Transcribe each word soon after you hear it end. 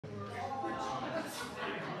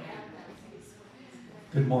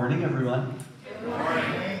Good morning, everyone. Good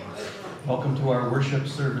morning. Welcome to our worship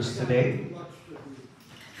service today.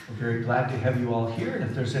 We're very glad to have you all here, and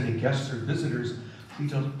if there's any guests or visitors,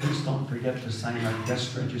 please don't forget to sign our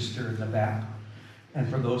guest register in the back. And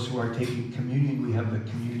for those who are taking communion, we have the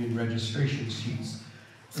communion registration sheets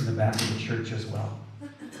in the back of the church as well.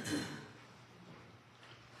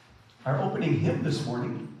 Our opening hymn this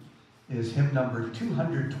morning is hymn number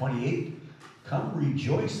 228, Come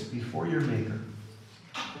Rejoice Before Your Maker.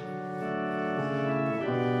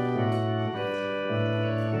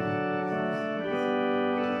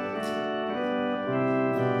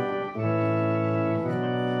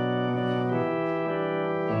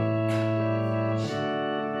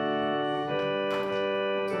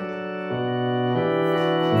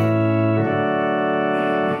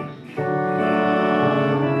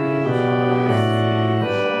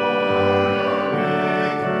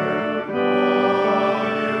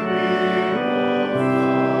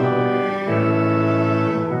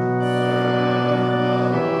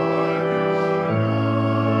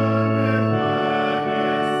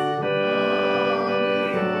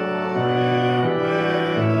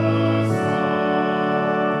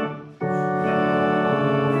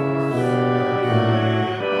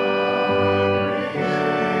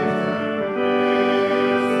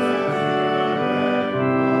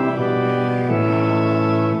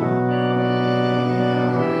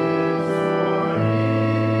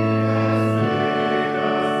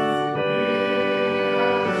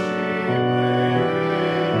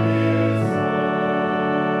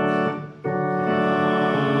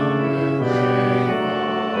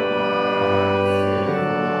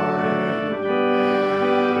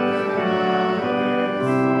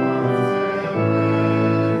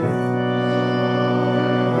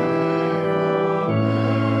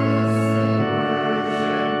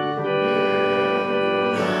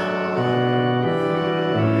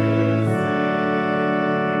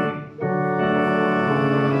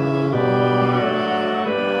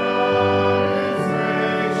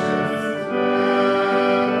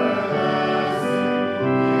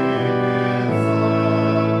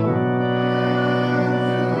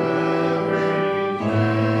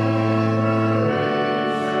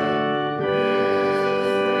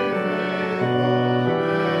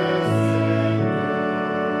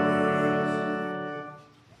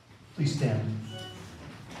 Please stand.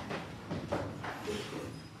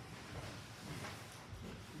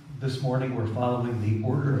 This morning we're following the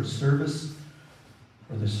order of service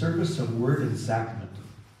for the service of word and sacrament.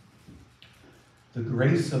 The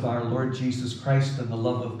grace of our Lord Jesus Christ and the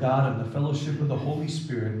love of God and the fellowship of the Holy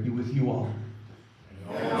Spirit be with you all.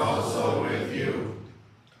 And also with you.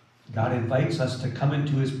 God invites us to come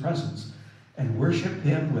into his presence and worship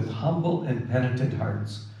him with humble and penitent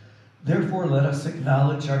hearts. Therefore, let us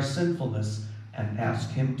acknowledge our sinfulness and ask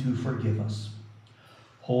him to forgive us.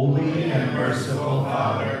 Holy and merciful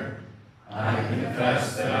Father, I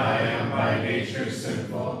confess that I am by nature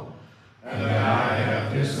sinful, and that I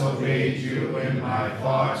have disobeyed you in my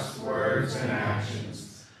thoughts, words, and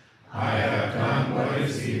actions. I have done what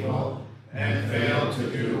is evil and failed to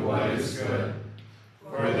do what is good.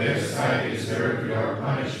 For this I deserve your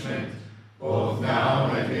punishment, both now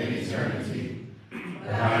and in eternity.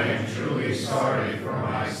 But I am truly sorry for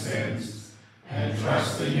my sins, and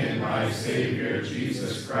trusting in my Savior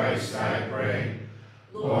Jesus Christ, I pray,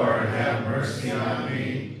 Lord, have mercy on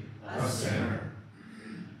me, a sinner.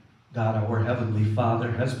 God, our Heavenly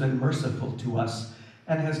Father, has been merciful to us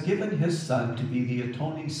and has given his Son to be the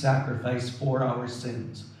atoning sacrifice for our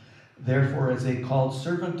sins. Therefore, as a called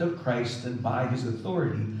servant of Christ and by his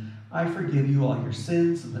authority, I forgive you all your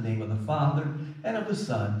sins in the name of the Father, and of the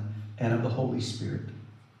Son, and of the Holy Spirit.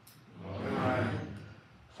 Amen.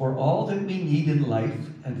 For all that we need in life,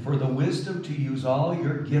 and for the wisdom to use all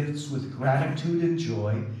your gifts with gratitude and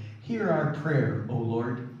joy, hear our prayer, O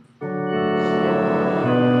Lord.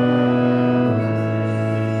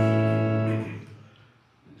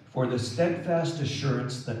 For the steadfast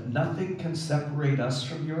assurance that nothing can separate us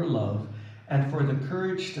from your love, and for the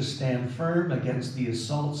courage to stand firm against the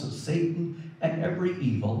assaults of Satan and every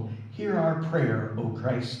evil, hear our prayer, O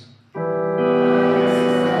Christ.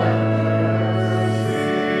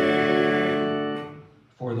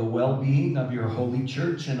 For the well-being of your holy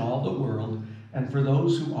church and all the world, and for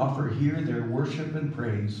those who offer here their worship and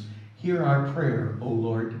praise, hear our prayer, O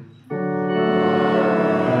Lord.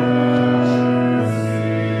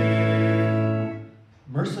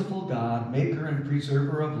 Merciful God, maker and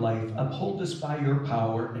preserver of life, uphold us by your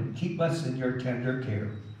power and keep us in your tender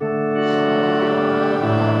care.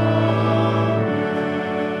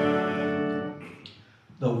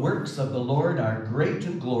 The works of the Lord are great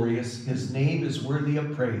and glorious. His name is worthy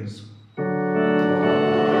of praise.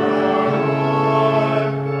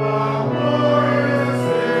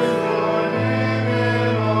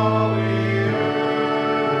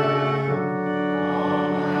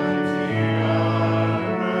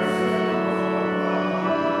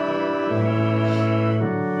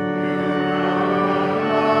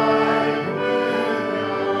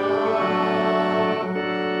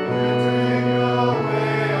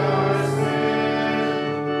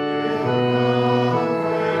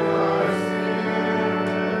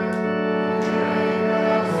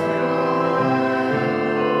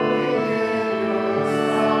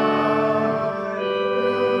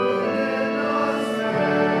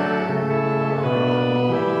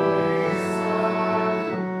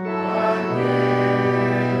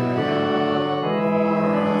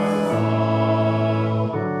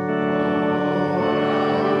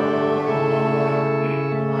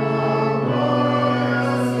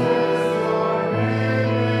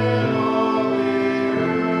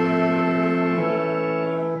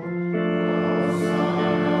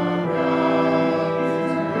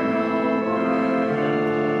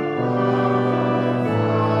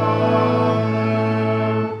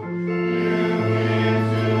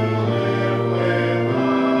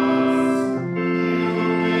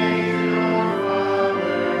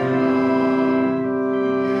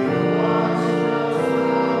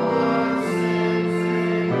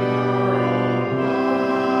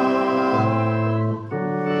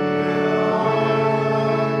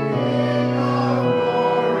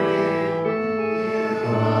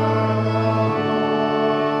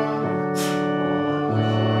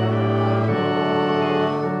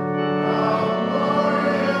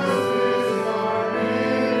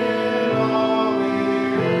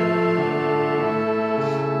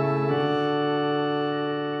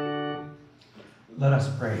 Let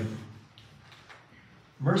us pray.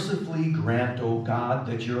 Mercifully grant, O God,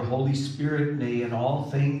 that your Holy Spirit may in all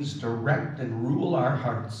things direct and rule our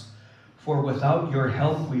hearts. For without your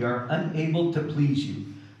help we are unable to please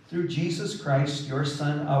you. Through Jesus Christ, your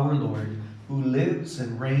Son, our Lord, who lives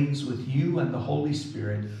and reigns with you and the Holy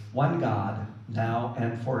Spirit, one God, now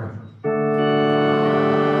and forever.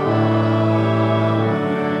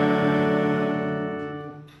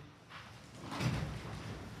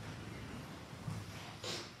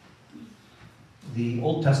 The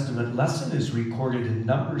Old Testament lesson is recorded in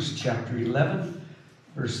Numbers chapter 11,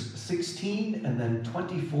 verse 16, and then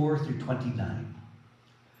 24 through 29.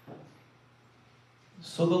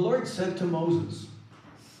 So the Lord said to Moses,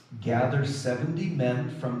 "Gather 70 men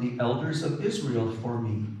from the elders of Israel for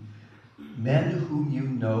me, men whom you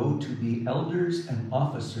know to be elders and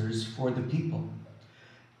officers for the people.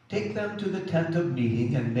 Take them to the tent of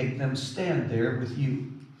meeting and make them stand there with you."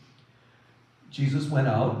 Jesus went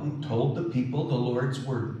out and told the people the Lord's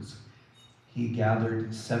words. He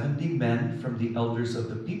gathered 70 men from the elders of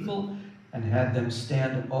the people and had them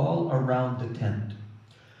stand all around the tent.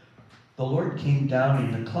 The Lord came down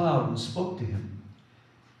in the cloud and spoke to him.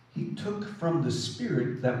 He took from the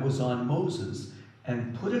Spirit that was on Moses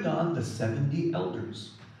and put it on the 70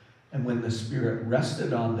 elders. And when the Spirit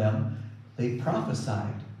rested on them, they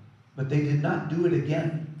prophesied, but they did not do it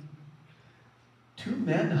again. 2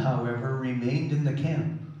 men, however, remained in the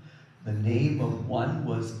camp. The name of one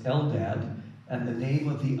was Eldad, and the name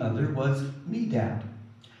of the other was Medad.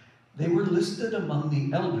 They were listed among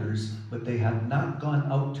the elders, but they had not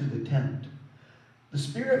gone out to the tent. The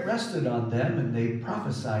Spirit rested on them, and they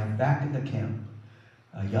prophesied back in the camp.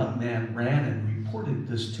 A young man ran and reported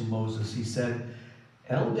this to Moses. He said,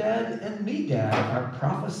 "Eldad and Medad are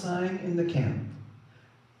prophesying in the camp."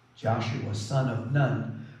 Joshua, son of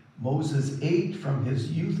Nun, Moses' aide from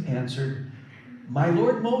his youth, answered, "My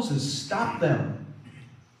lord Moses, stop them."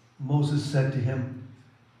 Moses said to him,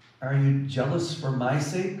 "Are you jealous for my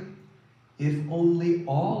sake? If only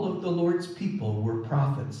all of the Lord's people were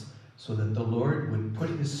prophets, so that the Lord would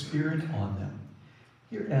put his Spirit on them."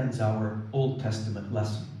 Here ends our Old Testament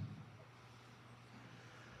lesson.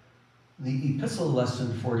 The epistle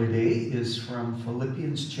lesson for today is from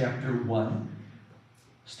Philippians chapter 1,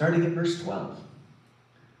 starting at verse 12.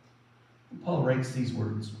 Paul writes these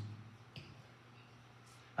words,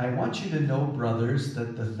 "I want you to know, brothers,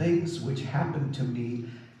 that the things which happened to me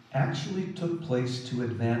actually took place to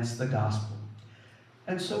advance the gospel.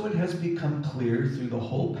 And so it has become clear through the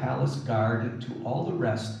whole palace guard and to all the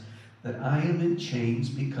rest that I am in chains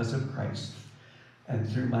because of Christ. And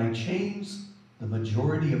through my chains, the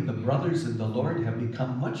majority of the brothers in the Lord have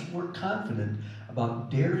become much more confident about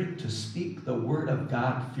daring to speak the word of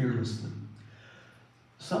God fearlessly.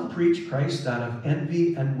 Some preach Christ out of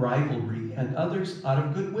envy and rivalry, and others out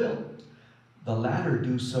of goodwill. The latter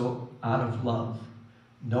do so out of love,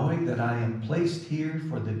 knowing that I am placed here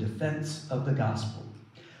for the defense of the gospel.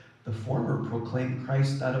 The former proclaim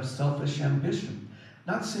Christ out of selfish ambition,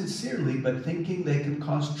 not sincerely, but thinking they can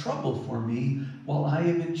cause trouble for me while I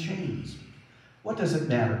am in chains. What does it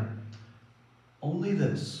matter? Only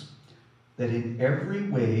this, that in every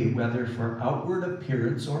way, whether for outward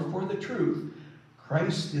appearance or for the truth,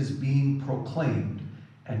 Christ is being proclaimed,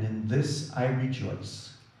 and in this I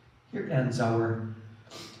rejoice. Here ends our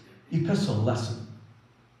epistle lesson.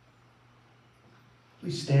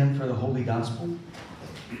 Please stand for the Holy Gospel.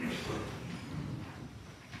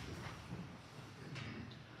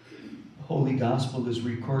 The Holy Gospel is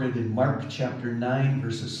recorded in Mark chapter 9,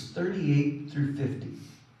 verses 38 through 50.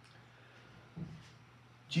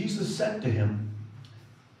 Jesus said to him,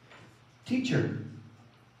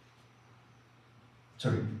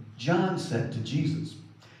 John said to Jesus,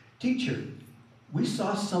 "Teacher, we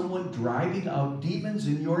saw someone driving out demons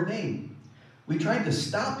in your name. We tried to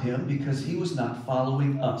stop him because he was not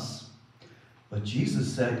following us." But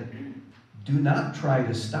Jesus said, "Do not try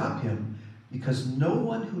to stop him, because no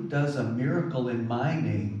one who does a miracle in my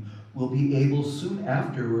name will be able soon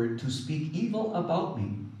afterward to speak evil about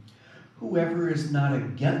me. Whoever is not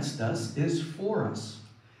against us is for us.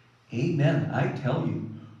 Amen, I tell you,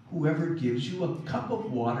 whoever gives you a cup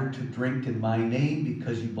of water to drink in my name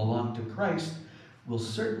because you belong to Christ will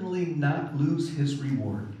certainly not lose his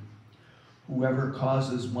reward. Whoever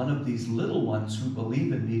causes one of these little ones who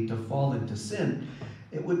believe in me to fall into sin,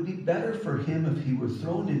 it would be better for him if he were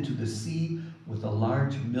thrown into the sea with a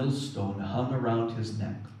large millstone hung around his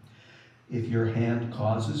neck. If your hand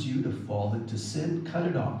causes you to fall into sin, cut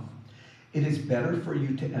it off. It is better for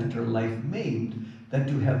you to enter life maimed than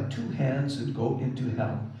to have two hands and go into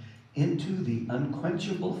hell, into the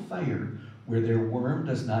unquenchable fire, where their worm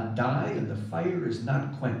does not die and the fire is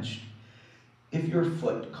not quenched. If your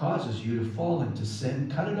foot causes you to fall into sin,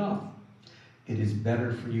 cut it off. It is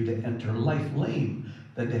better for you to enter life lame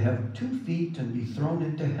than to have 2 feet and be thrown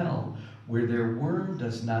into hell, where their worm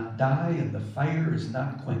does not die and the fire is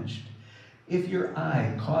not quenched. If your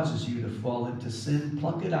eye causes you to fall into sin,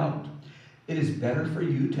 pluck it out. It is better for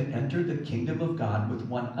you to enter the kingdom of God with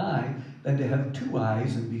one eye than to have 2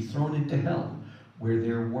 eyes and be thrown into hell, where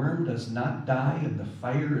their worm does not die and the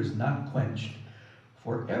fire is not quenched.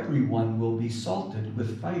 For everyone will be salted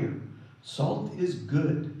with fire. Salt is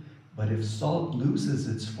good, but if salt loses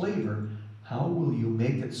its flavor, how will you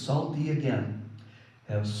make it salty again?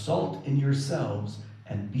 Have salt in yourselves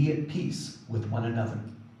and be at peace with one another."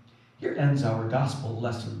 Here ends our gospel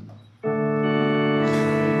lesson.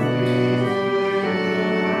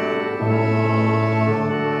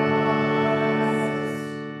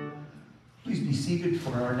 Please be seated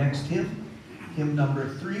for our next hymn, hymn number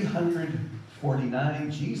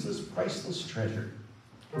 349, Jesus, Priceless Treasure.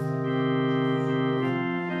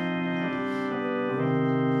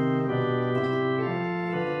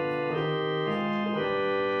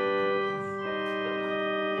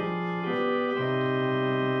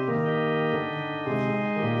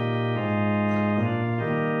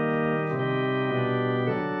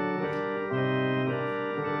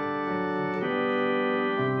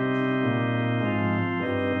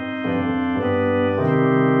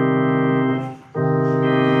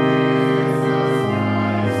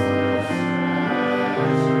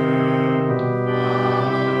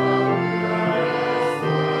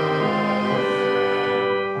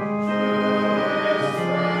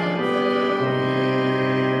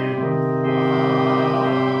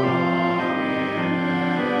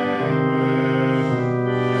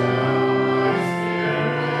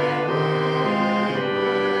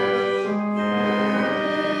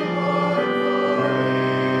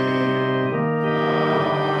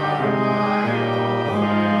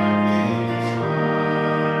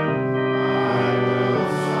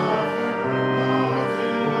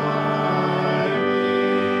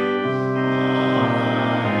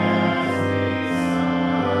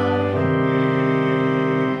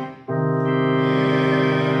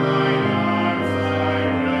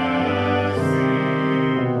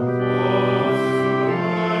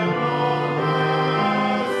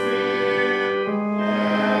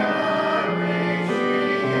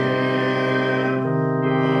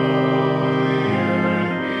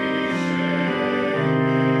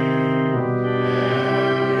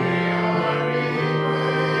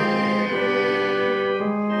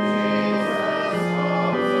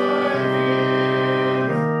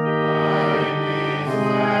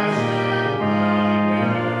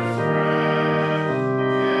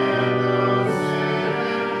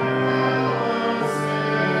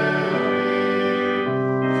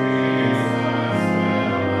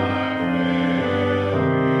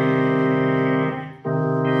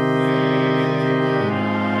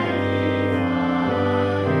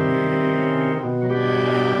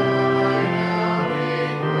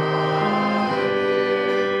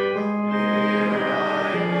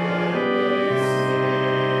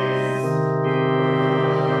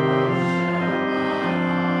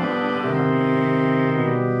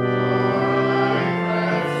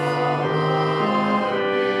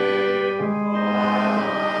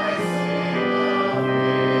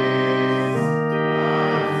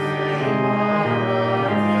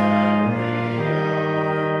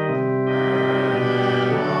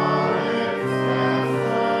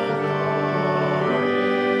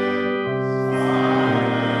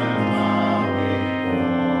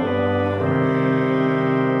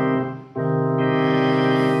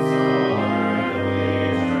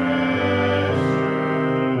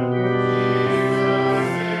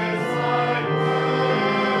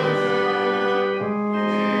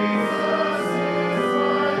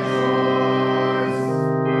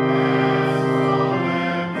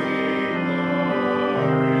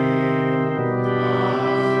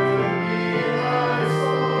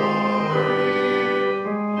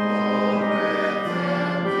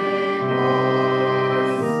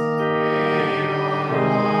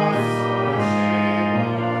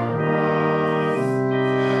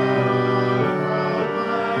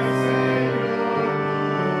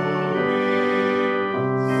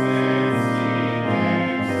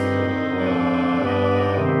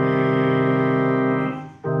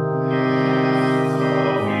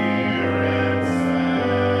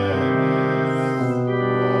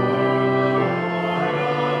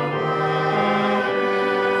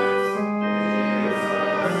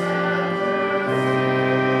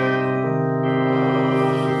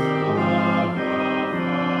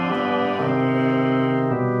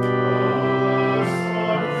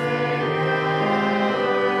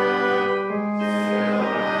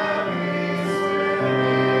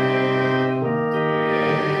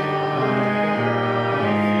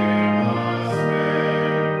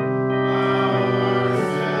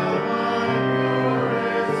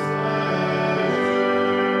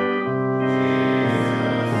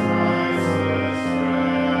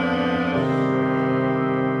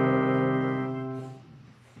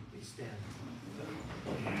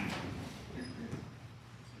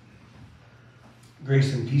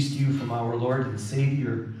 Grace and peace to you from our Lord and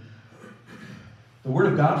Savior. The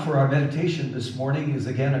Word of God for our meditation this morning is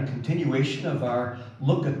again a continuation of our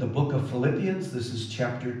look at the book of Philippians. This is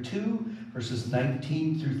chapter 2, verses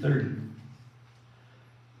 19 through 30.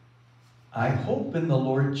 I hope in the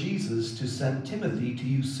Lord Jesus to send Timothy to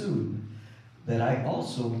you soon, that I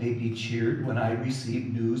also may be cheered when I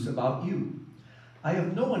receive news about you. I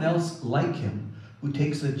have no one else like him who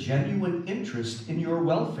takes a genuine interest in your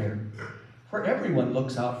welfare. For everyone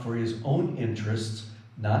looks out for his own interests,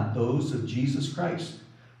 not those of Jesus Christ.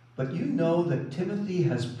 But you know that Timothy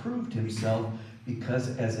has proved himself, because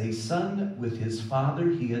as a son with his father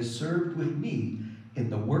he has served with me in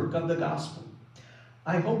the work of the gospel.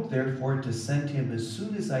 I hope therefore to send him as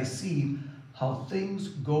soon as I see how things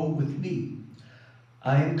go with me.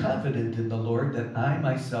 I am confident in the Lord that I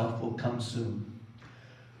myself will come soon.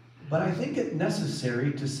 But I think it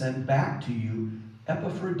necessary to send back to you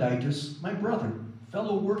Epaphroditus, my brother,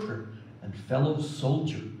 fellow worker, and fellow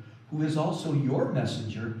soldier, who is also your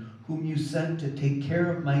messenger, whom you sent to take care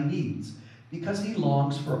of my needs, because he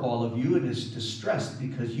longs for all of you and is distressed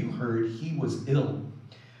because you heard he was ill.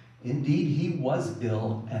 Indeed, he was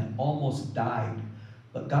ill and almost died,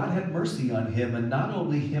 but God had mercy on him, and not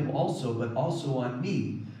only him also, but also on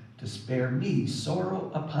me, to spare me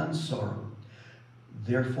sorrow upon sorrow.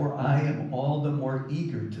 Therefore I am all the more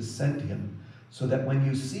eager to send him, so that when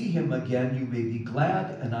you see him again, you may be glad,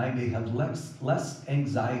 and I may have less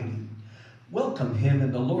anxiety. Welcome him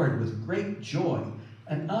in the Lord with great joy,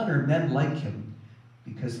 and honor men like him,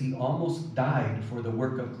 because he almost died for the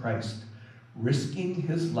work of Christ, risking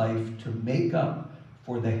his life to make up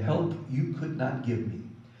for the help you could not give me.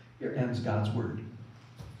 Here ends God's word.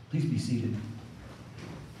 Please be seated.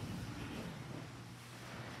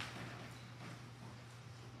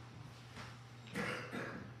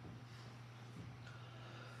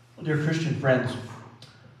 Dear Christian friends,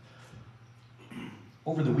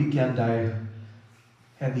 over the weekend I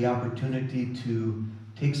had the opportunity to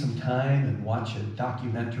take some time and watch a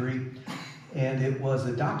documentary, and it was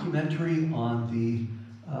a documentary on the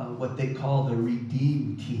what they call the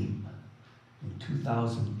Redeem Team. In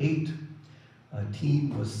 2008, a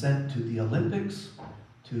team was sent to the Olympics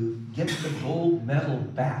to get the gold medal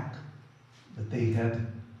back that they had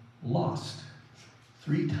lost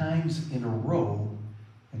 3 times in a row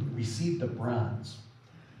and received a bronze.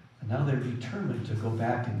 And now they're determined to go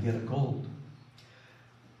back and get a gold.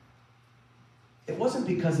 It wasn't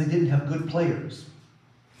because they didn't have good players.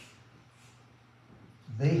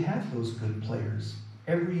 They had those good players.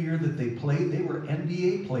 Every year that they played, they were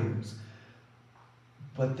NBA players.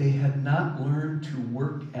 But they had not learned to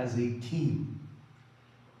work as a team.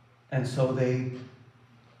 And so they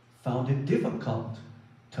found it difficult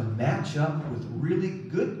to match up with really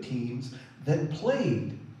good teams that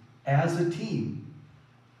played as a team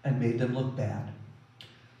and made them look bad.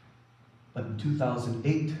 But in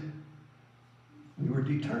 2008, we were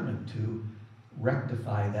determined to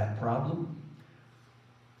rectify that problem.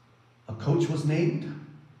 A coach was named,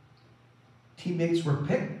 teammates were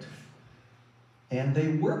picked, and they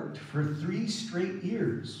worked for 3 straight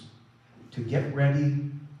years to get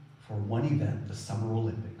ready for one event, the Summer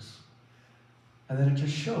Olympics. And then it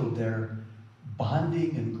just showed their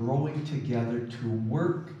bonding and growing together to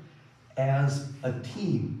work as a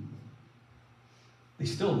team. They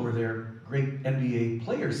still were their great NBA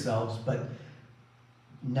player selves, but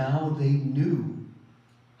now they knew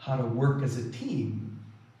how to work as a team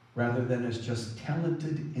rather than as just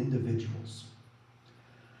talented individuals.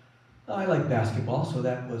 Now, I like basketball, so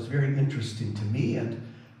that was very interesting to me, and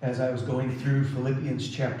as I was going through Philippians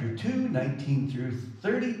chapter 2, 19 through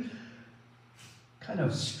 30, kind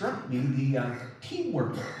of struck me the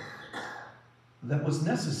teamwork that was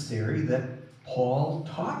necessary that Paul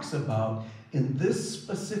talks about in this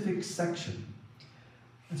specific section.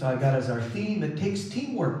 And so I got as our theme, it takes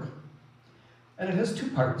teamwork. And it has 2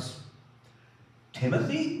 parts.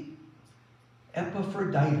 Timothy,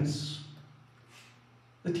 Epaphroditus,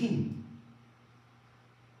 the team.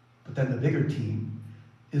 But then the bigger team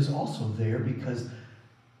is also there because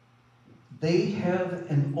they have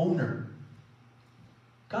an owner,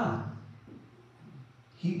 God.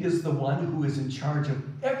 He is the one who is in charge of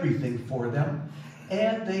everything for them,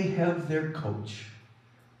 and they have their coach,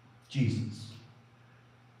 Jesus.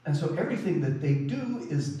 And so everything that they do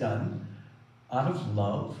is done out of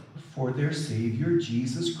love for their Savior,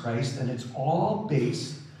 Jesus Christ, and it's all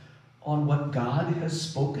based on what God has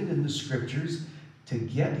spoken in the Scriptures to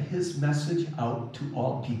get his message out to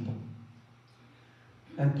all people.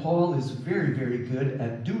 And Paul is very, very good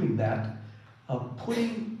at doing that, of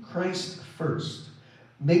putting Christ first,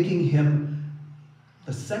 making him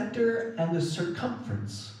the center and the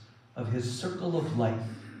circumference of his circle of life.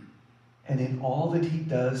 And in all that he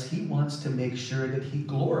does, he wants to make sure that he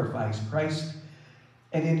glorifies Christ.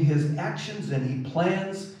 And in his actions and he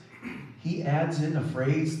plans, he adds in a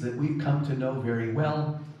phrase that we've come to know very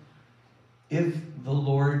well: if the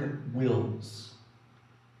Lord wills.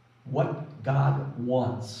 What God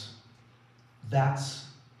wants, that's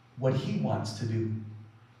what he wants to do.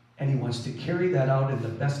 And he wants to carry that out in the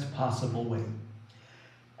best possible way.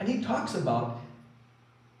 And he talks about,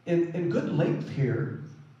 in good length here,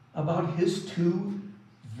 about his two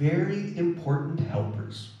very important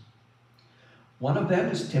helpers. One of them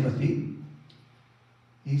is Timothy.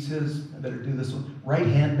 He says, I better do this one,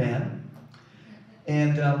 right-hand man.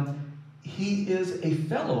 And he is a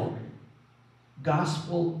fellow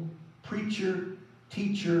gospel preacher,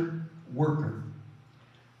 teacher, worker.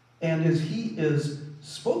 And as he is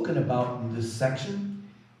spoken about in this section,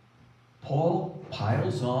 Paul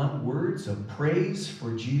piles on words of praise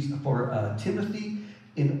for Timothy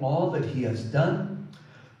in all that he has done.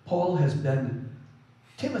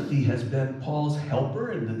 Timothy has been Paul's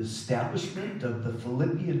helper in the establishment of the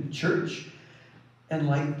Philippian church. And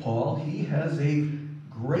like Paul, he has a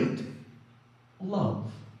great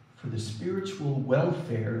love for the spiritual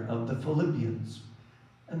welfare of the Philippians.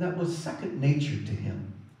 And that was second nature to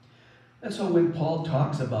him. And so when Paul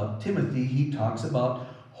talks about Timothy, he talks about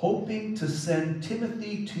hoping to send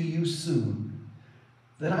Timothy to you soon,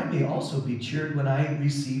 that I may also be cheered when I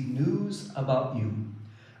receive news about you.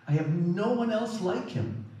 I have no one else like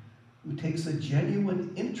him who takes a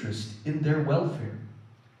genuine interest in their welfare.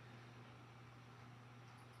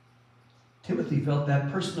 Timothy felt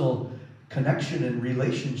that personal connection and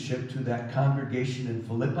relationship to that congregation in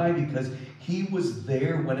Philippi because he was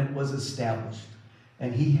there when it was established.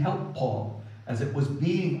 And he helped Paul as it was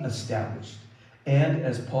being established. And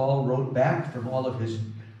as Paul wrote back from all of his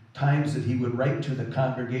times that he would write to the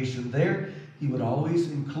congregation there, he would always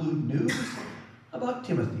include news about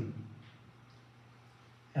Timothy.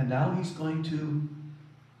 And now he's going to,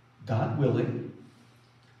 God willing,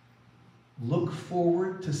 look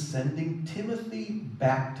forward to sending Timothy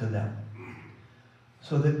back to them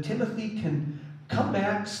so that Timothy can come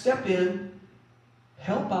back, step in,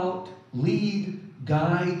 help out, lead,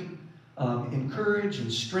 guide, encourage,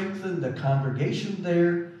 and strengthen the congregation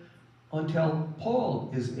there until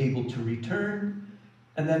Paul is able to return.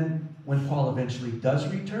 And then when Paul eventually does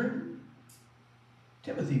return,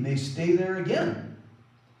 Timothy may stay there again,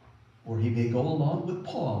 or he may go along with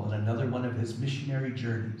Paul in another one of his missionary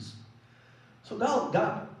journeys. So now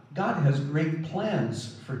God has great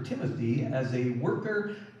plans for Timothy as a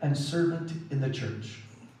worker and servant in the church.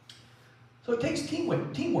 So it takes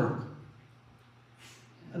teamwork.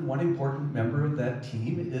 And one important member of that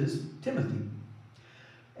team is Timothy.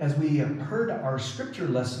 As we heard our scripture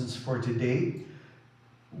lessons for today,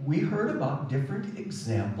 we heard about different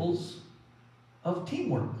examples of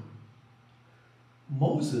teamwork.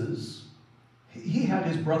 Moses, he had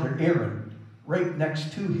his brother Aaron right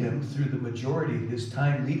next to him through the majority of his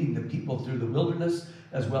time leading the people through the wilderness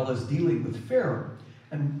as well as dealing with Pharaoh.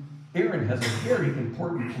 And Aaron has a very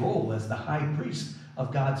important role as the high priest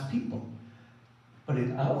of God's people. But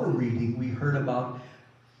in our reading, we heard about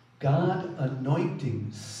God anointing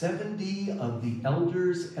 70 of the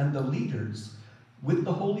elders and the leaders with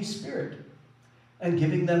the Holy Spirit and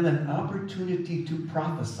giving them an opportunity to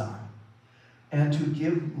prophesy and to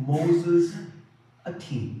give Moses a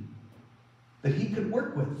team that he could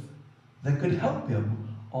work with, that could help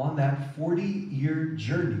him on that 40-year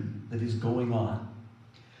journey that is going on.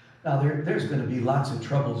 Now, there's going to be lots of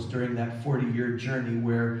troubles during that 40-year journey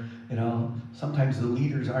where, sometimes the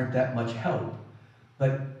leaders aren't that much help.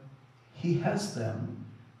 But he has them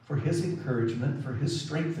for his encouragement, for his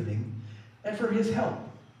strengthening, and for his help.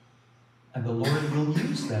 And the Lord will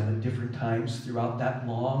use them at different times throughout that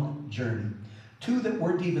long journey. Two that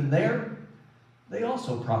weren't even there, they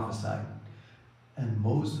also prophesied. And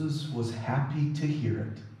Moses was happy to hear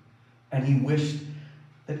it. And he wished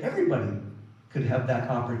that everybody could have that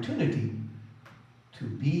opportunity to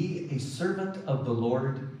be a servant of the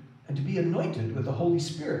Lord and to be anointed with the Holy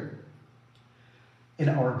Spirit. In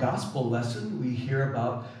our gospel lesson, we hear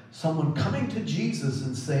about someone coming to Jesus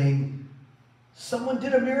and saying, "Someone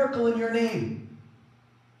did a miracle in your name."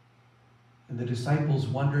 And the disciples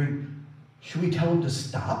wondering, should we tell him to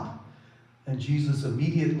stop? And Jesus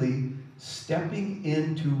immediately stepping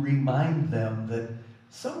in to remind them that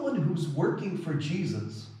someone who's working for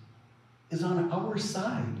Jesus is on our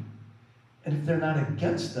side. And if they're not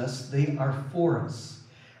against us, they are for us.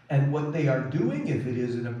 And what they are doing, if it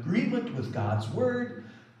is in agreement with God's word,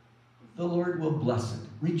 the Lord will bless it.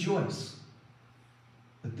 Rejoice.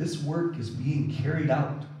 this work is being carried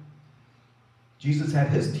out. Jesus had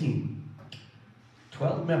his team,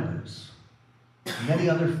 12 members, many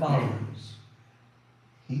other followers.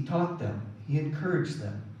 He taught them, he encouraged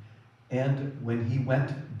them. And when he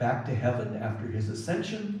went back to heaven after his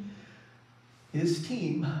ascension, his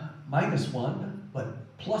team, minus one,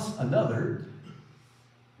 but plus another,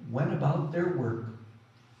 went about their work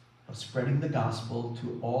of spreading the gospel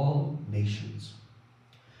to all nations.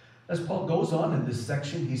 As Paul goes on in this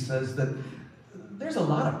section, he says that there's a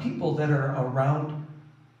lot of people that are around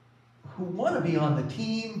who want to be on the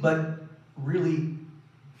team, but really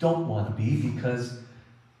don't want to be because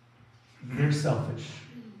they're selfish.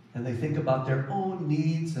 And they think about their own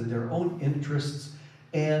needs and their own interests,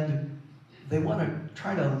 and they want to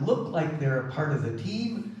try to look like they're a part of the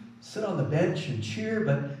team, sit on the bench and cheer,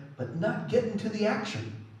 but not get into the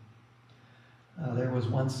action. There was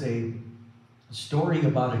once a story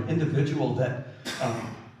about an individual that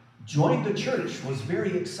joined the church, was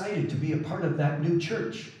very excited to be a part of that new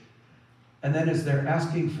church. And then as they're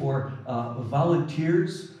asking for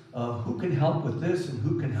volunteers of who can help with this and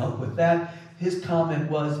who can help with that, his comment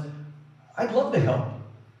was, "I'd love to help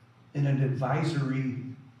in an advisory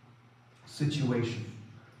situation."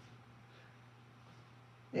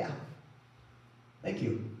 Yeah, thank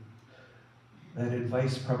you. That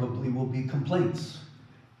advice probably will be complaints.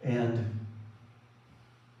 And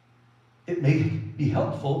it may be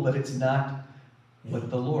helpful, but it's not what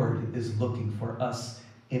the Lord is looking for us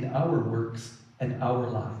in our works and our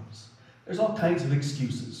lives. There's all kinds of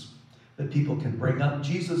excuses that people can bring up.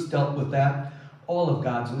 Jesus dealt with that. All of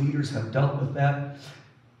God's leaders have dealt with that.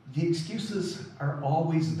 The excuses are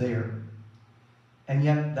always there. And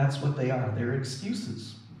yet, that's what they are. They're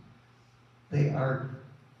excuses. They are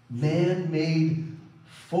man-made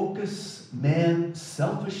focus,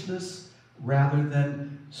 selfishness, rather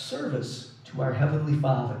than service to our Heavenly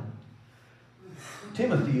Father.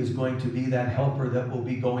 Timothy is going to be that helper that will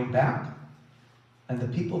be going back, and the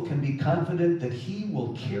people can be confident that he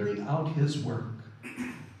will carry out his work.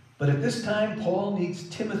 But at this time, Paul needs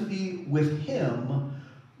Timothy with him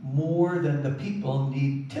more than the people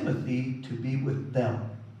need Timothy to be with them.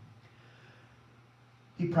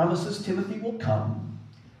 He promises Timothy will come,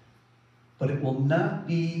 but it will not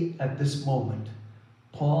be at this moment.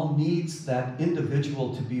 Paul needs that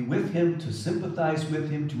individual to be with him, to sympathize with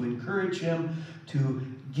him, to encourage him, to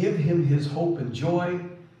give him his hope and joy.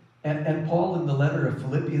 And Paul in the letter of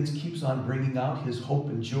Philippians keeps on bringing out his hope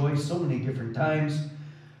and joy so many different times.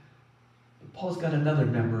 But Paul's got another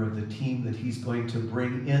member of the team that he's going to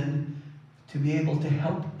bring in to be able to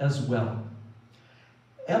help as well.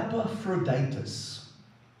 Epaphroditus.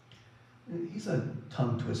 He's a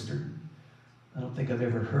tongue twister. I don't think I've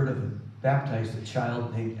ever heard of baptized a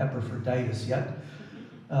child named Epaphroditus yet.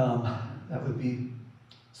 That would be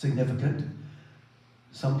significant.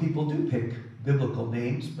 Some people do pick biblical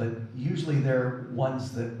names, but usually they're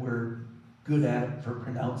ones that we're good at for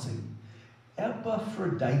pronouncing.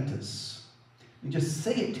 Epaphroditus. You just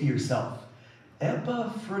say it to yourself.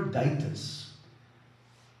 Epaphroditus.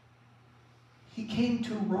 He came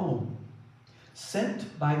to Rome,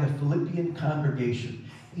 sent by the Philippian congregation.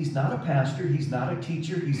 He's not a pastor, he's not a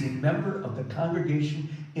teacher, he's a member of the congregation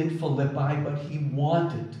in Philippi, but he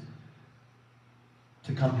wanted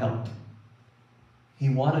to come help. He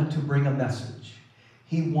wanted to bring a message.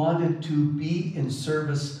 He wanted to be in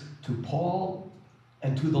service to Paul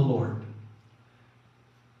and to the Lord.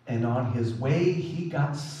 And on his way, he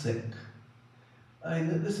got sick. I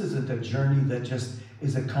mean, this isn't a journey that just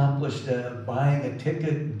is accomplished buying a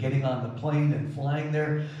ticket and getting on the plane and flying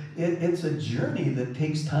there. It's a journey that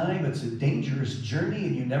takes time. It's a dangerous journey,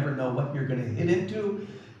 and you never know what you're going to hit into.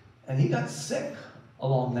 And he got sick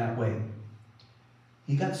along that way.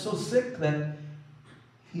 He got so sick that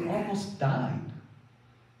he almost died.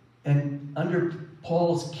 And under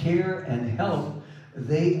Paul's care and help,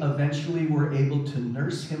 they eventually were able to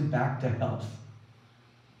nurse him back to health.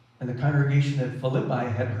 And the congregation at Philippi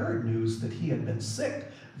had heard news that he had been sick,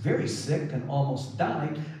 very sick, and almost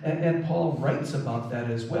died. And Paul writes about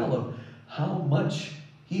that as well, of how much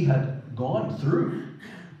he had gone through.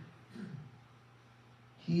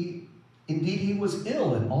 Indeed, he was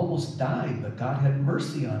ill and almost died, but God had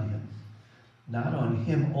mercy on him. Not on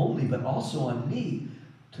him only, but also on me,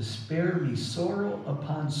 to spare me sorrow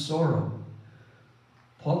upon sorrow.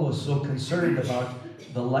 Paul was so concerned about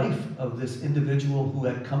the life of this individual who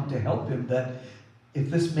had come to help him that if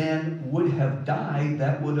this man would have died,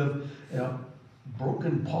 that would have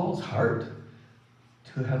broken Paul's heart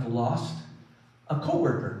to have lost a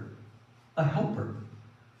co-worker, a helper,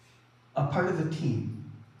 a part of the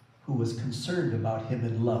team who was concerned about him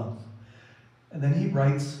in love. And then he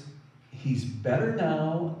writes, he's better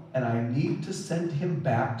now, and I need to send him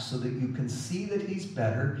back so that you can see that he's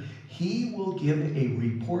better. He will give a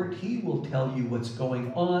report. He will tell you what's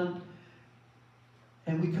going on.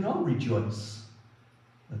 And we can all rejoice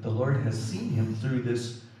that the Lord has seen him through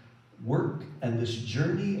this work and this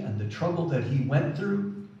journey and the trouble that he went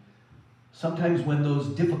through. Sometimes when those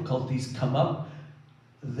difficulties come up,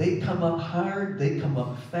 they come up hard, they come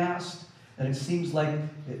up fast, and it seems like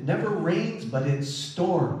it never rains, but it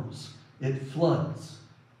storms, it floods,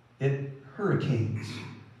 it hurricanes.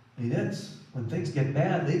 I mean, when things get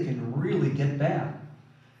bad, they can really get bad.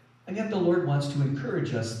 And yet the Lord wants to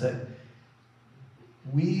encourage us that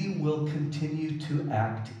we will continue to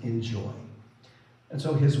act in joy. And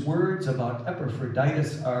so his words about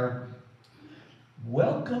Epaphroditus are,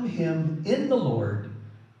 welcome him in the Lord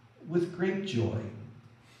with great joy,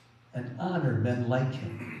 and honor men like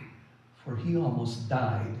him, for he almost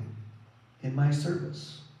died in my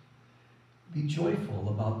service. Be joyful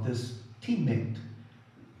about this teammate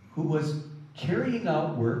who was carrying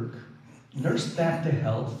out work, nursed back to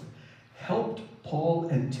health, helped Paul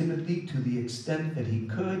and Timothy to the extent that he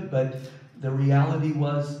could, but the reality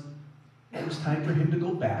was it was time for him to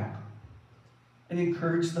go back and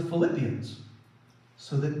encourage the Philippians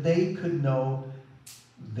so that they could know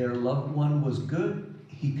their loved one was good.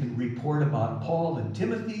 He can report about Paul and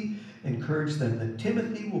Timothy, encourage them that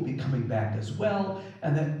Timothy will be coming back as well,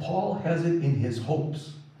 and that Paul has it in his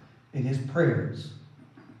hopes, in his prayers,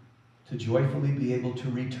 to joyfully be able to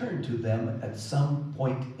return to them at some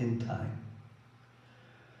point in time.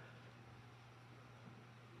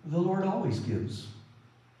 The Lord always gives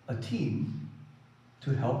a team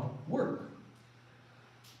to help work.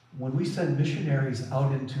 When we send missionaries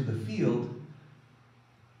out into the field,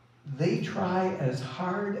 they try as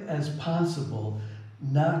hard as possible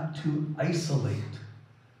not to isolate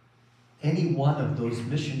any one of those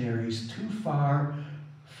missionaries too far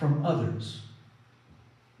from others,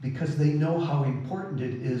 because they know how important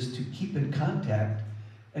it is to keep in contact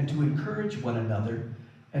and to encourage one another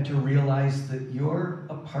and to realize that you're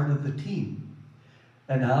a part of the team.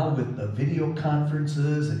 And now with the video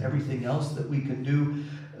conferences and everything else that we can do,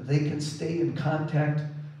 they can stay in contact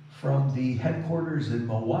from the headquarters in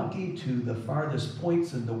Milwaukee to the farthest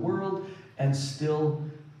points in the world and still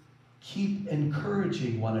keep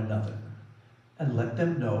encouraging one another and let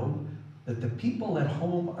them know that the people at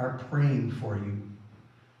home are praying for you,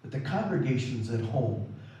 that the congregations at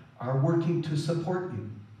home are working to support you,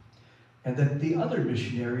 and that the other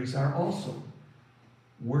missionaries are also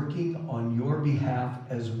working on your behalf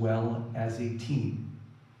as well as a team.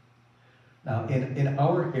 Now, in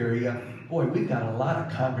our area, boy, we've got a lot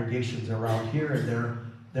of congregations around here,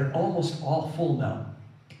 and they're almost all full now,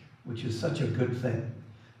 which is such a good thing.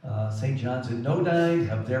 St. John's in Nodine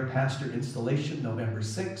have their pastor installation November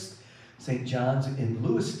 6th. St. John's in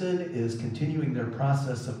Lewiston is continuing their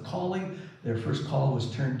process of calling. Their first call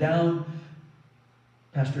was turned down.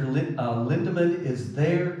 Pastor Lindemann is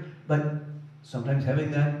there, but sometimes having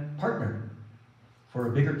that partner for a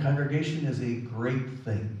bigger congregation is a great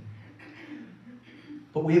thing.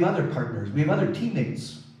 But we have other partners, we have other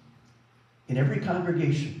teammates in every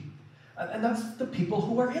congregation. And that's the people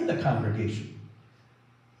who are in the congregation.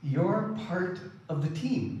 You're part of the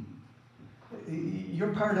team.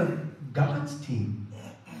 You're part of God's team.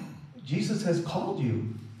 Jesus has called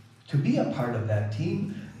you to be a part of that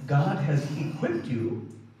team. God has equipped you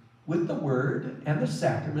with the word and the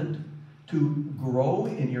sacrament to grow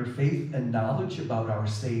in your faith and knowledge about our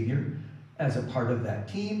Savior as a part of that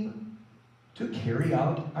team, to carry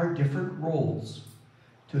out our different roles,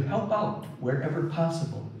 to help out wherever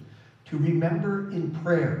possible, to remember in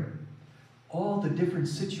prayer all the different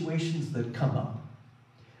situations that come up.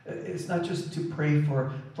 It's not just to pray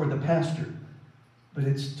for the pastor, but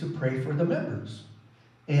it's to pray for the members.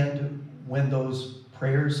 And when those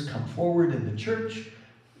prayers come forward in the church,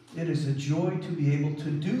 it is a joy to be able to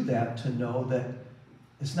do that, to know that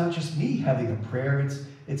it's not just me having a prayer,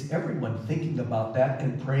 it's everyone thinking about that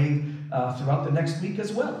and praying throughout the next week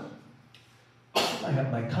as well. I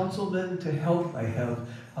have my councilmen to help. I have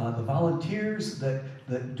the volunteers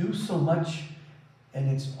that do so much, and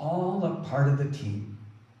it's all a part of the team.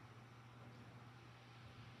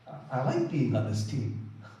 I like being on this team.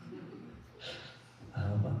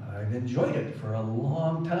 I've enjoyed it for a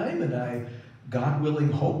long time, and I, God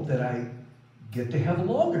willing, hope that I get to have a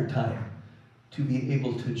longer time to be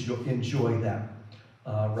able to enjoy that.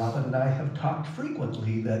 Robin and I have talked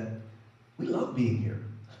frequently that we love being here.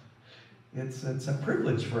 It's a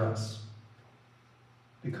privilege for us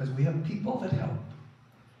because we have people that help,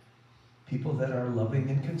 people that are loving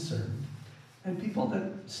and concerned, and people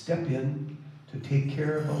that step in to take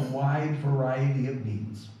care of a wide variety of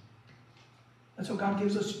needs. And so God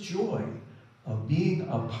gives us joy of being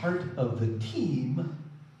a part of the team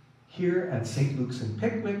here at St. Luke's in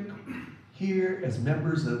Pickwick, here as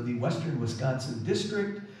members of the Western Wisconsin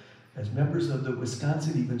District, as members of the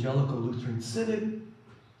Wisconsin Evangelical Lutheran Synod,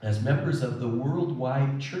 as members of the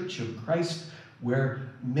Worldwide Church of Christ, where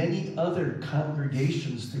many other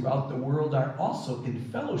congregations throughout the world are also in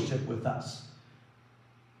fellowship with us.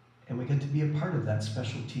 And we get to be a part of that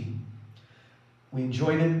special team. We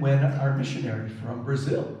enjoyed it when our missionary from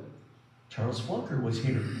Brazil, Charles Flunker, was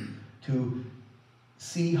here to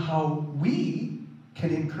see how we can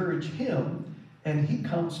encourage him, and he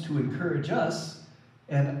comes to encourage us,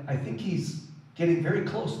 and I think he's getting very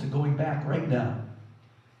close to going back right now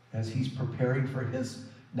as he's preparing for his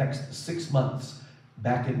next 6 months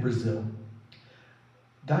back in Brazil.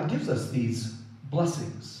 God gives us these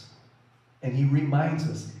blessings, and he reminds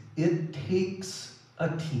us it takes a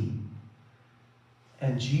team,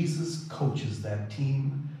 and Jesus coaches that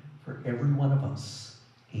team for every one of us.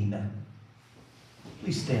 Amen.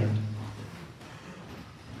 Please stand.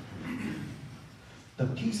 The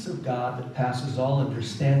peace of God that passes all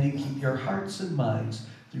understanding, keep your hearts and minds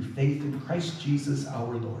through faith in Christ Jesus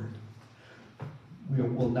our Lord. We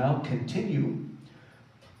will now continue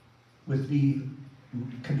with the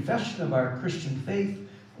confession of our Christian faith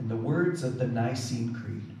and the words of the Nicene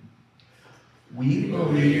Creed. We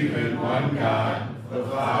believe in one God, the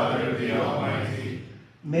Father, the Almighty,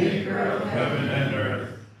 maker of heaven and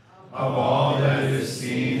earth, of all that is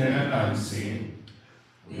seen and unseen.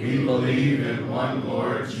 We believe in one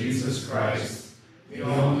Lord Jesus Christ, the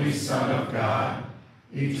only Son of God,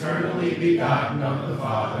 eternally begotten of the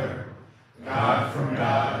Father, God from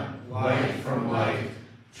God, light from light,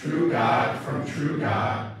 true God from true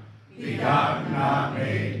God, begotten, not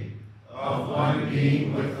made, of one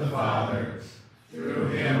being with the Father. Through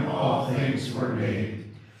him all things were made.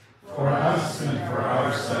 For us and for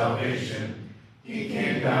our salvation, he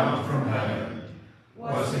came down from heaven,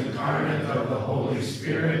 was incarnate of the Holy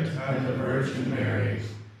Spirit and the Virgin Mary,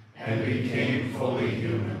 and became fully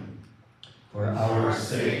human. For our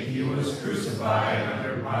sake he was crucified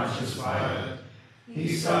under Pontius Pilate.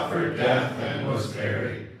 He suffered death and was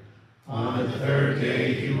buried. On the third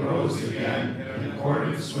day he rose again in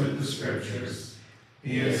accordance with the Scriptures.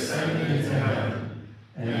 He ascended into heaven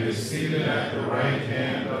and is seated at the right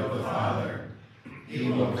hand of the Father. He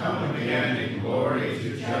will come again in glory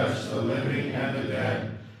to judge the living and the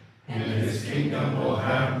dead, and his kingdom will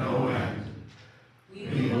have no end.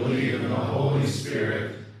 We believe in the Holy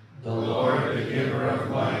Spirit, the Lord, the giver of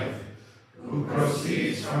life, who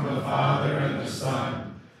proceeds from the Father and the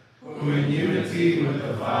Son, who in unity with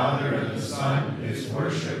the Father and the Son is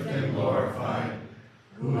worshipped and glorified,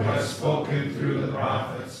 who has spoken through the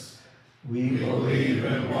prophets. We believe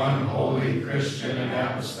in one holy Christian and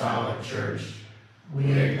apostolic church.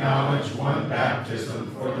 We acknowledge one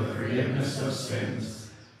baptism for the forgiveness of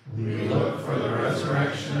sins. We look for the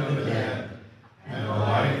resurrection of the dead and the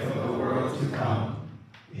life of the world to come.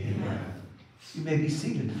 Amen. You may be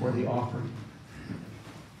seated for the offering.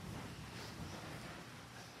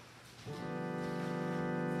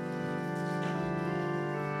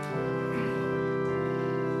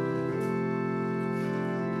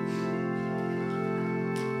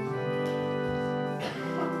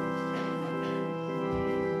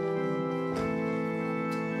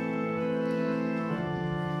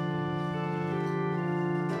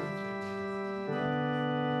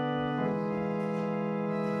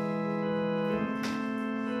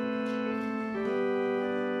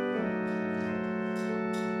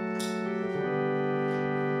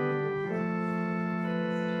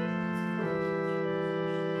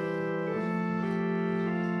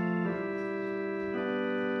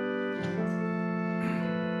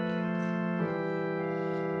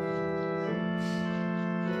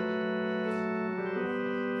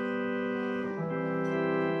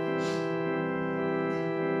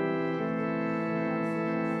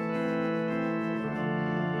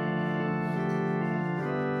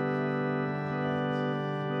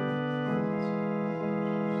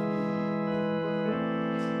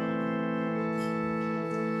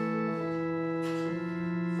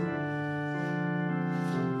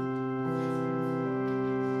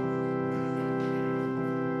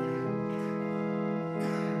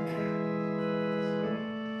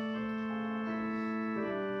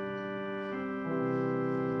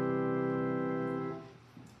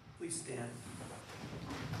 Stand.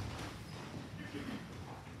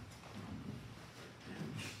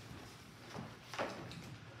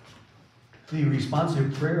 The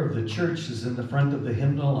responsive prayer of the church is in the front of the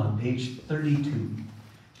hymnal on page 32.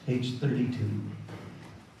 page 32.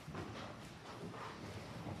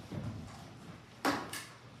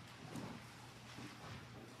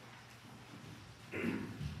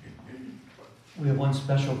 We have one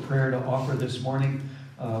special prayer to offer this morning.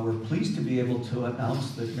 We're pleased to be able to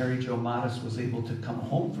announce that Mary Jo Mattis was able to come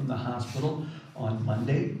home from the hospital on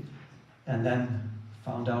Monday, and then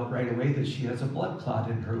found out right away that she has a blood clot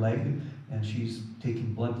in her leg, and she's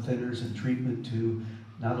taking blood thinners and treatment to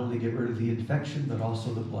not only get rid of the infection, but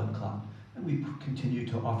also the blood clot. And we continue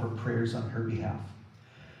to offer prayers on her behalf.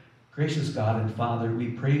 Gracious God and Father,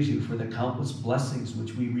 we praise you for the countless blessings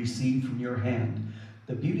which we receive from your hand,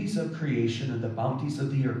 the beauties of creation and the bounties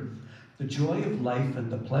of the earth, the joy of life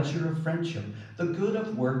and the pleasure of friendship, the good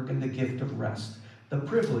of work and the gift of rest, the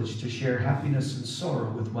privilege to share happiness and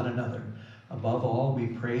sorrow with one another. Above all, we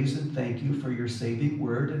praise and thank you for your saving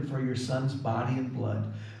word and for your Son's body and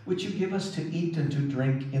blood, which you give us to eat and to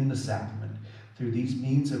drink in the sacrament. Through these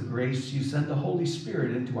means of grace, you send the Holy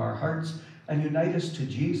Spirit into our hearts and unite us to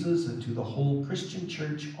Jesus and to the whole Christian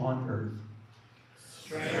church on earth.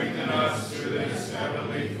 Strengthen us through this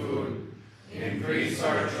heavenly food. Increase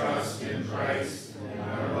our trust in Christ and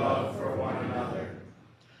our love for one another.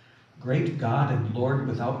 Great God and Lord,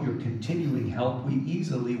 without your continuing help, we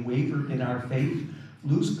easily waver in our faith,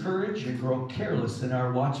 lose courage, and grow careless in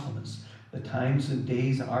our watchfulness. The times and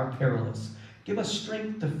days are perilous. Give us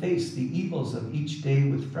strength to face the evils of each day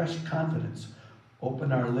with fresh confidence.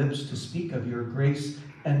 Open our lips to speak of your grace,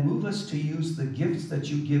 and move us to use the gifts that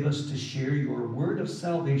you give us to share your word of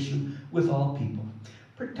salvation with all people.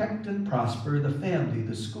 Protect and prosper the family,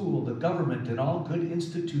 the school, the government, and all good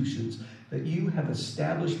institutions that you have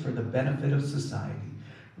established for the benefit of society.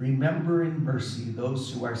 Remember in mercy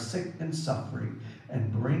those who are sick and suffering,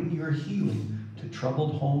 and bring your healing to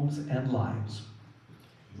troubled homes and lives.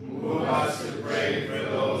 Move us to pray for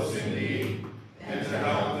those in need and to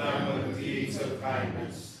help them with deeds of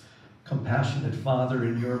kindness. Compassionate Father,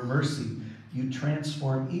 in your mercy, you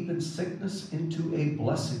transform even sickness into a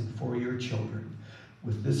blessing for your children.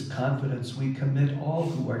 With this confidence, we commit all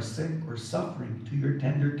who are sick or suffering to your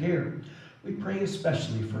tender care. We pray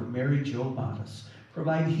especially for Mary Jo Mattis.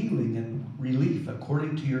 Provide healing and relief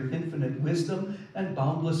according to your infinite wisdom and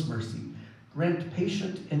boundless mercy. Grant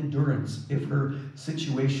patient endurance if her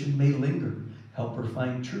situation may linger. Help her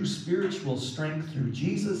find true spiritual strength through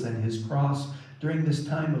Jesus and his cross during this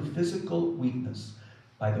time of physical weakness.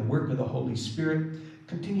 By the work of the Holy Spirit,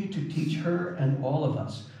 continue to teach her and all of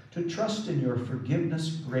us to trust in your forgiveness,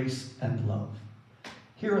 grace, and love.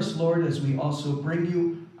 Hear us, Lord, as we also bring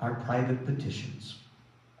you our private petitions.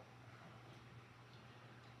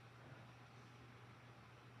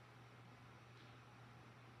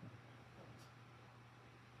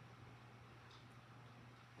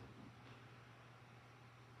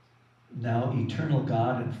 Now, eternal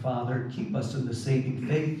God and Father, keep us in the saving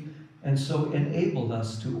faith, and so enable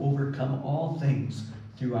us to overcome all things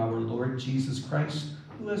through our Lord Jesus Christ,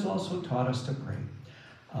 who has also taught us to pray.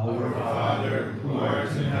 Our Father, who art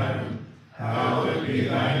in heaven, hallowed be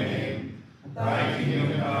thy name. Thy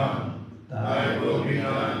kingdom come, thy will be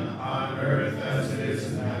done on earth as it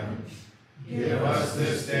is in heaven. Give us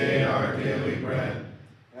this day our daily bread,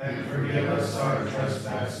 and forgive us our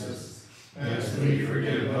trespasses, as we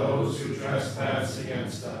forgive those who trespass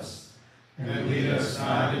against us. And lead us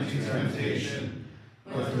not into temptation,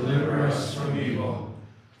 but deliver us from evil.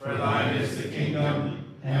 For thine is the kingdom,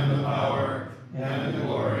 and the power, and the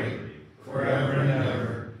glory, forever and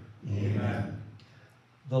ever. Amen.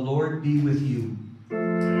 The Lord be with you.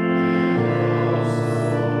 And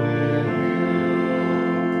also with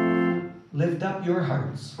you. Lift up your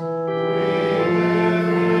hearts. We lift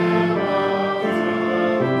them up to the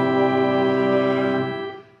Lord.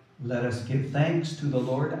 Let us give thanks to the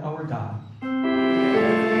Lord our God.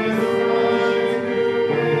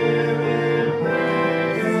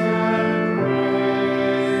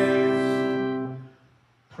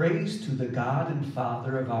 Praise to the God and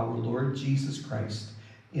Father of our Lord Jesus Christ.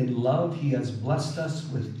 In love, he has blessed us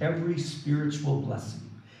with every spiritual blessing.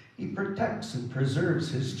 He protects and preserves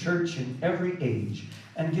his church in every age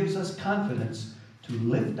and gives us confidence to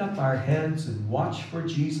lift up our heads and watch for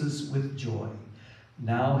Jesus with joy.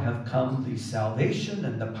 Now have come the salvation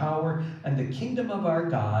and the power and the kingdom of our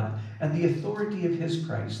God and the authority of his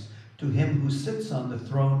Christ. To him who sits on the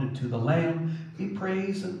throne and to the Lamb be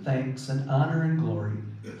praise and thanks and honor and glory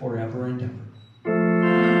forever and ever.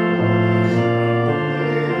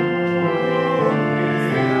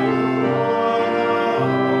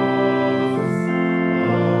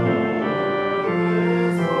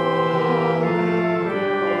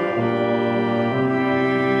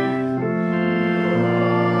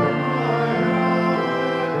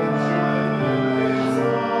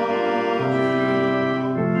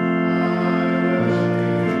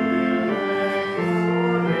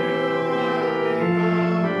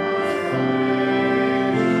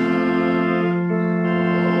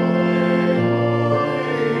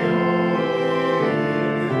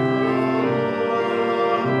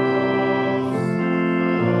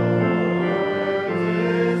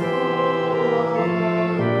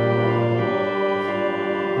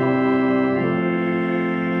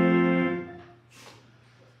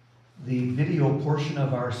 The video portion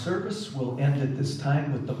of our service will end at this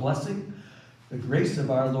time with the blessing. The grace of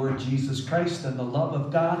our Lord Jesus Christ and the love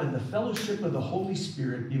of God and the fellowship of the Holy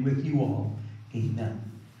Spirit be with you all. Amen.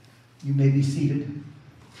 You may be seated.